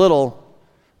by little,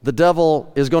 the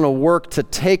devil is going to work to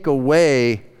take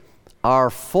away our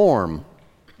form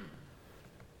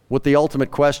with the ultimate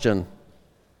question: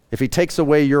 if he takes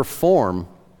away your form,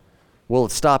 will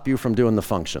it stop you from doing the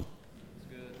function?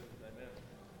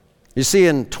 You see,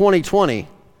 in 2020,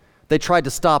 they tried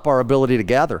to stop our ability to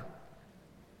gather.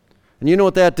 And you know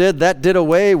what that did? That did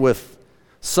away with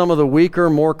some of the weaker,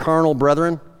 more carnal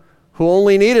brethren who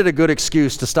only needed a good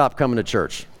excuse to stop coming to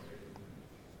church.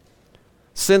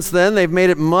 Since then, they've made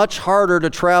it much harder to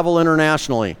travel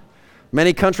internationally.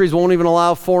 Many countries won't even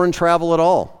allow foreign travel at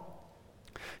all,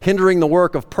 hindering the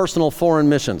work of personal foreign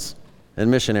missions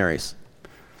and missionaries.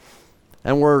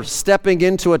 And we're stepping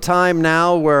into a time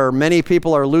now where many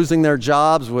people are losing their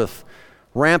jobs with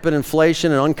rampant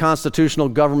inflation and unconstitutional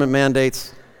government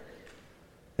mandates.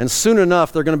 And soon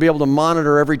enough, they're going to be able to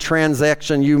monitor every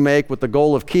transaction you make with the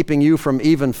goal of keeping you from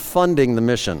even funding the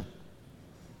mission.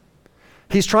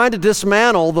 He's trying to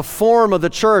dismantle the form of the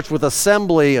church with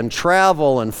assembly and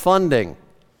travel and funding.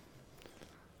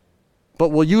 But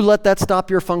will you let that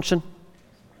stop your function?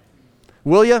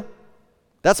 Will you?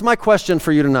 That's my question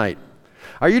for you tonight.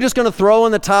 Are you just going to throw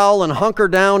in the towel and hunker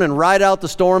down and ride out the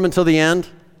storm until the end?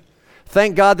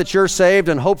 Thank God that you're saved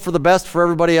and hope for the best for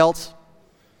everybody else?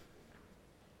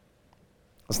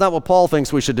 That's not what Paul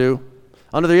thinks we should do.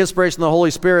 Under the inspiration of the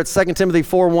Holy Spirit, 2 Timothy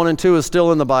 4:1-2 is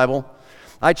still in the Bible.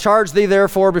 I charge thee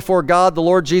therefore before God, the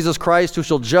Lord Jesus Christ, who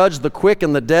shall judge the quick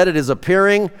and the dead at his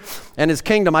appearing and his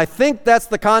kingdom. I think that's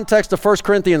the context of 1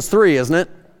 Corinthians 3, isn't it?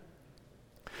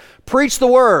 Preach the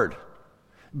word.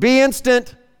 Be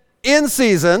instant, in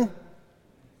season,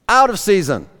 out of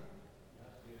season.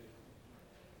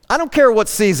 I don't care what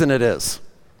season it is.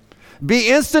 Be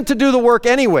instant to do the work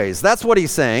anyways. That's what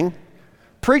he's saying.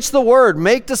 Preach the word,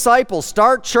 make disciples,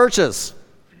 start churches.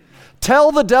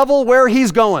 Tell the devil where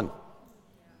he's going.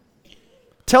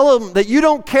 Tell him that you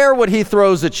don't care what he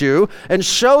throws at you, and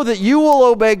show that you will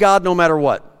obey God no matter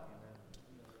what.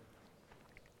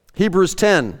 Hebrews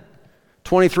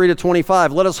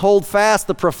 10:23-25. Let us hold fast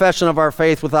the profession of our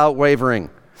faith without wavering.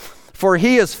 For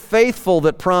he is faithful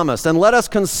that promised. And let us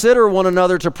consider one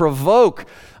another to provoke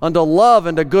unto love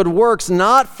and to good works,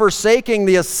 not forsaking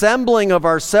the assembling of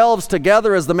ourselves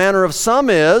together as the manner of some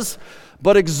is,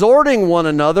 but exhorting one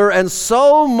another, and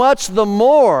so much the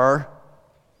more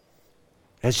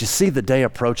as you see the day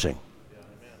approaching.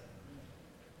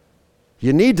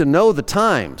 You need to know the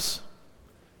times.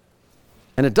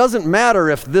 And it doesn't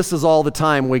matter if this is all the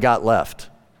time we got left.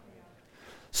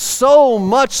 So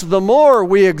much the more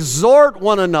we exhort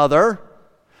one another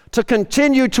to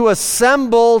continue to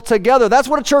assemble together. That's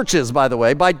what a church is, by the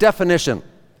way, by definition.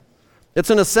 It's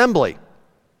an assembly.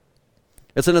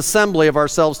 It's an assembly of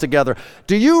ourselves together.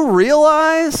 Do you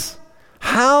realize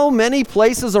how many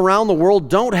places around the world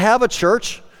don't have a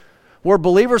church where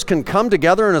believers can come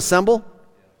together and assemble?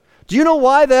 Do you know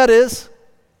why that is?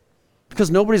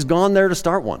 Because nobody's gone there to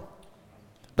start one.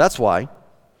 That's why.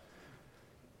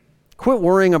 Quit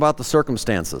worrying about the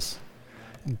circumstances.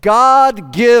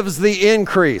 God gives the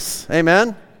increase.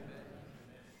 Amen?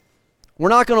 We're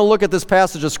not going to look at this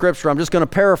passage of Scripture. I'm just going to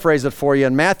paraphrase it for you.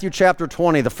 In Matthew chapter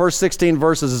 20, the first 16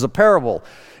 verses is a parable.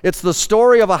 It's the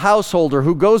story of a householder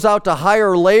who goes out to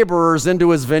hire laborers into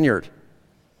his vineyard.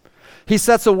 He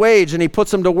sets a wage and he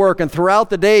puts them to work, and throughout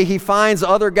the day he finds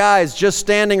other guys just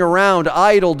standing around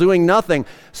idle doing nothing.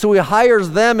 So he hires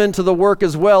them into the work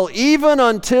as well, even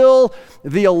until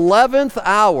the 11th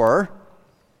hour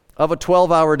of a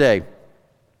 12-hour day.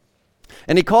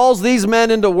 And he calls these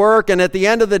men into work, and at the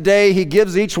end of the day he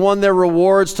gives each one their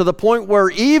rewards, to the point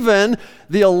where even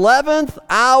the 11th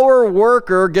hour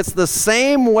worker gets the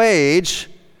same wage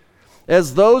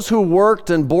as those who worked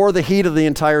and bore the heat of the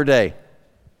entire day.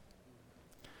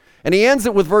 And he ends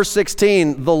it with verse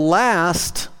 16, the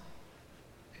last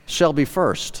shall be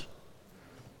first,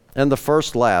 and the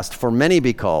first last, for many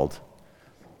be called,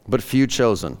 but few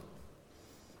chosen.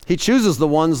 He chooses the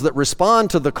ones that respond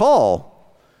to the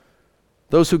call,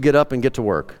 those who get up and get to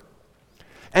work.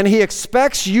 And he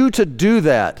expects you to do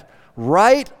that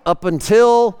right up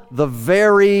until the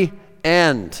very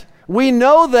end. We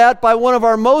know that by one of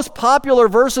our most popular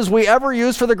verses we ever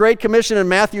use for the Great Commission in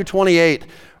Matthew 28.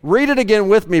 Read it again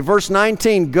with me, verse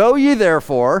 19. Go ye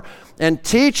therefore and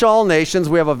teach all nations.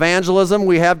 We have evangelism,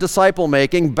 we have disciple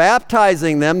making,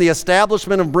 baptizing them, the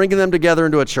establishment of bringing them together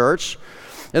into a church.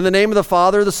 In the name of the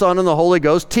Father, the Son, and the Holy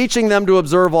Ghost, teaching them to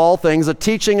observe all things, a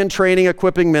teaching and training,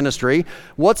 equipping ministry,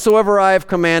 whatsoever I have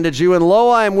commanded you. And lo,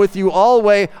 I am with you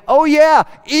always,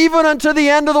 even unto the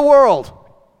end of the world.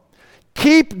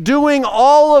 Keep doing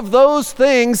all of those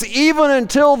things even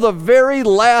until the very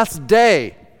last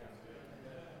day.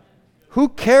 Who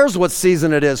cares what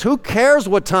season it is? Who cares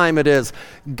what time it is?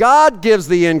 God gives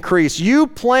the increase. You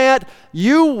plant,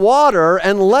 you water,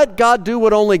 and let God do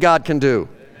what only God can do.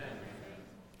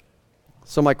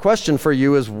 So my question for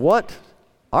you is, what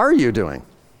are you doing?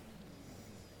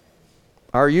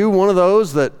 Are you one of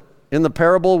those that in the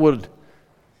parable would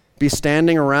be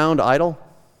standing around idle?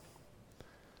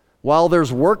 while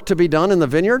there's work to be done in the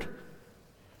vineyard?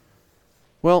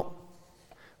 Well,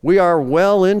 we are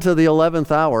well into the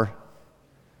 11th hour,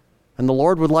 and the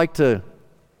Lord would like to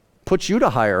put you to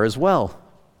hire as well.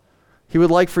 He would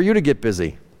like for you to get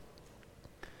busy.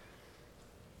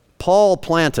 Paul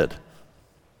planted.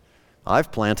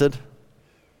 I've planted.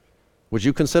 Would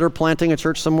you consider planting a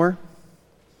church somewhere?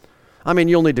 I mean,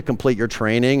 you'll need to complete your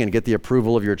training and get the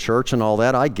approval of your church and all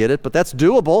that. I get it, but that's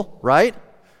doable, right?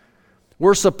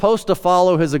 We're supposed to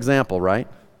follow his example, right?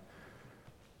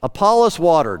 Apollos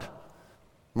watered.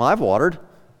 Well, I've watered.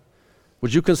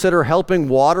 Would you consider helping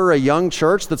water a young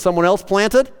church that someone else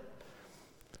planted?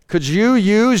 Could you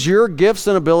use your gifts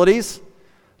and abilities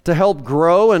to help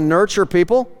grow and nurture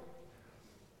people?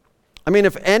 I mean,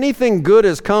 if anything good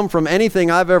has come from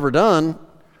anything I've ever done,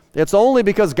 it's only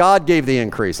because God gave the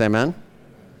increase, amen?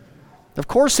 Of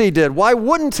course he did. Why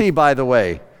wouldn't he, by the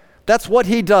way? That's what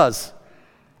he does.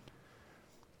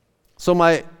 So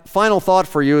my final thought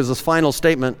for you is this final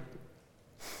statement.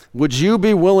 Would you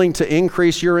be willing to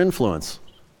increase your influence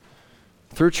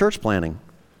through church planning,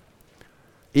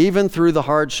 even through the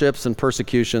hardships and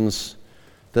persecutions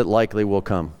that likely will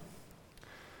come?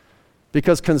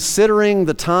 Because considering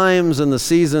the times and the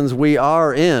seasons we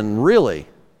are in, really,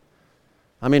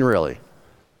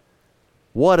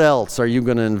 what else are you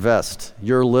going to invest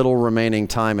your little remaining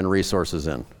time and resources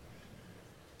in?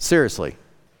 Seriously,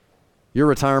 your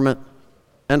retirement,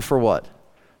 and for what?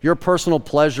 Your personal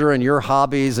pleasure and your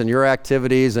hobbies and your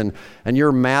activities and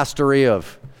your mastery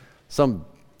of some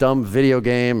dumb video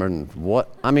game and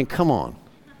what? I mean, come on.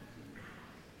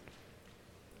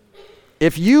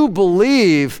 If you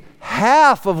believe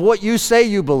half of what you say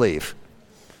you believe,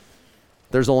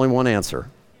 there's only one answer.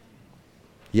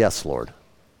 Yes, Lord.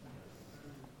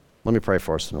 Let me pray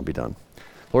for us and we'll be done.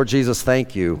 Lord Jesus,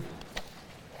 thank you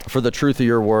for the truth of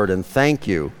your word, and thank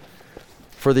you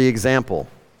for the example.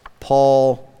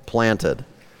 Paul planted,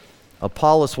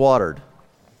 Apollos watered,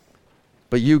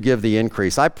 but you give the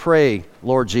increase. I pray,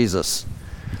 Lord Jesus,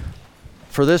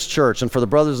 for this church and for the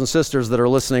brothers and sisters that are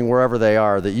listening wherever they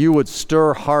are, that you would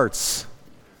stir hearts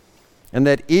and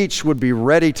that each would be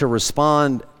ready to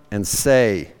respond and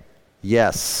say,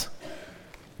 yes,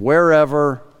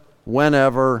 wherever,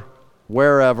 whenever,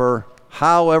 wherever,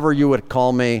 however you would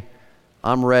call me,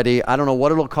 I'm ready. I don't know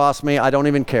what it'll cost me. I don't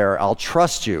even care. I'll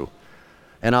trust you.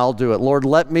 And I'll do it. Lord,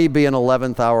 let me be an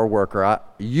 11th hour worker.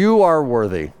 You are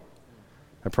worthy.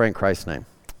 I pray in Christ's name.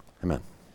 Amen.